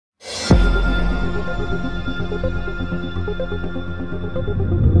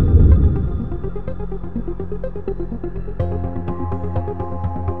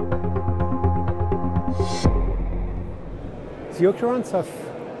The occurrence of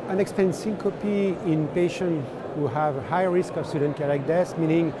unexplained syncope in patients who have a high risk of sudden cardiac death,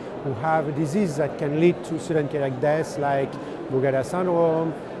 meaning who have a disease that can lead to sudden cardiac death like Brugada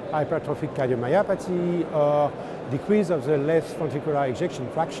syndrome, hypertrophic cardiomyopathy, or decrease of the left ventricular ejection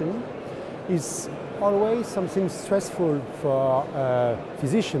fraction, is always something stressful for a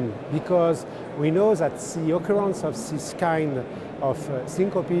physician, because we know that the occurrence of this kind of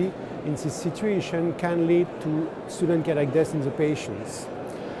syncope in this situation can lead to sudden cardiac death in the patients.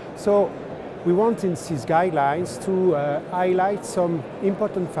 So we want in these guidelines to highlight some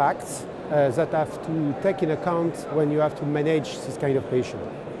important facts that have to take in account when you have to manage this kind of patient.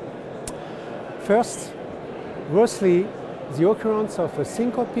 First, grossly, the occurrence of a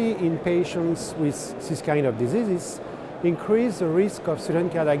syncope in patients with this kind of diseases increase the risk of sudden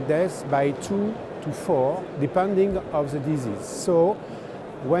cardiac death by 2 to 4, depending on the disease. So,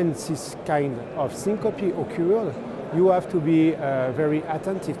 when this kind of syncope occurs, you have to be very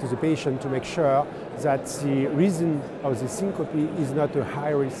attentive to the patient to make sure that the reason of the syncope is not a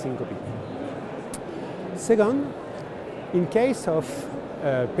high-risk syncope. Second, in case of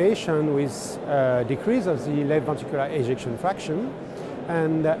a patient with decrease of the left ventricular ejection fraction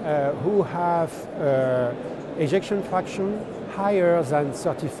and who have ejection fraction higher than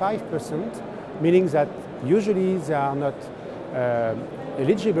 35%, meaning that usually they are not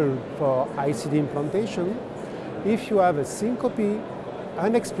eligible for ICD implantation. If you have a syncope,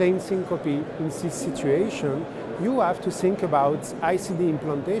 unexplained syncope in this situation, you have to think about ICD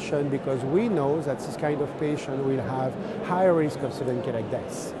implantation, because we know that this kind of patient will have higher risk of sudden cardiac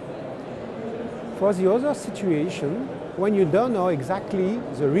death. For the other situation, when you don't know exactly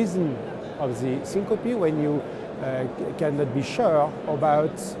the reason of the syncope, when you cannot be sure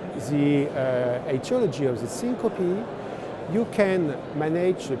about the etiology of the syncope, you can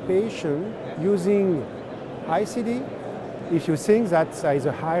manage the patient using ICD if you think that there is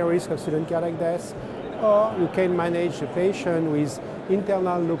a high risk of sudden cardiac death, or you can manage the patient with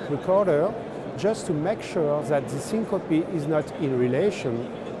internal loop recorder just to make sure that the syncope is not in relation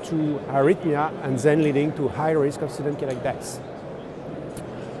to arrhythmia and then leading to high risk of sudden cardiac death.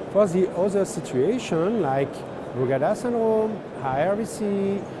 For the other situation, like Brugada syndrome,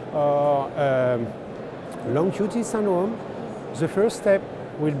 HRVC, or long QT syndrome, the first step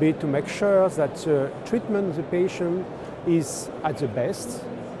will be to make sure that the treatment of the patient is at the best,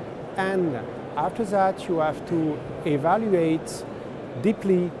 and after that you have to evaluate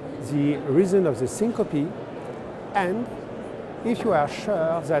deeply the reason of the syncope, and if you are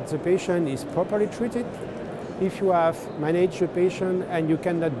sure that the patient is properly treated, if you have managed the patient and you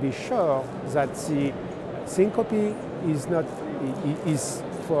cannot be sure that the syncope is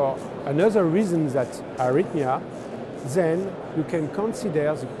for another reason than arrhythmia, then you can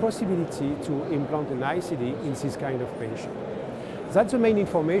consider the possibility to implant an ICD in this kind of patient. That's the main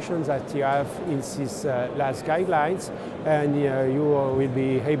information that you have in these last guidelines, and you will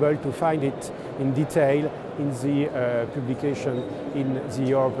be able to find it in detail in the publication in the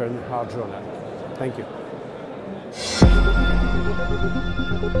European Heart Journal. Thank you.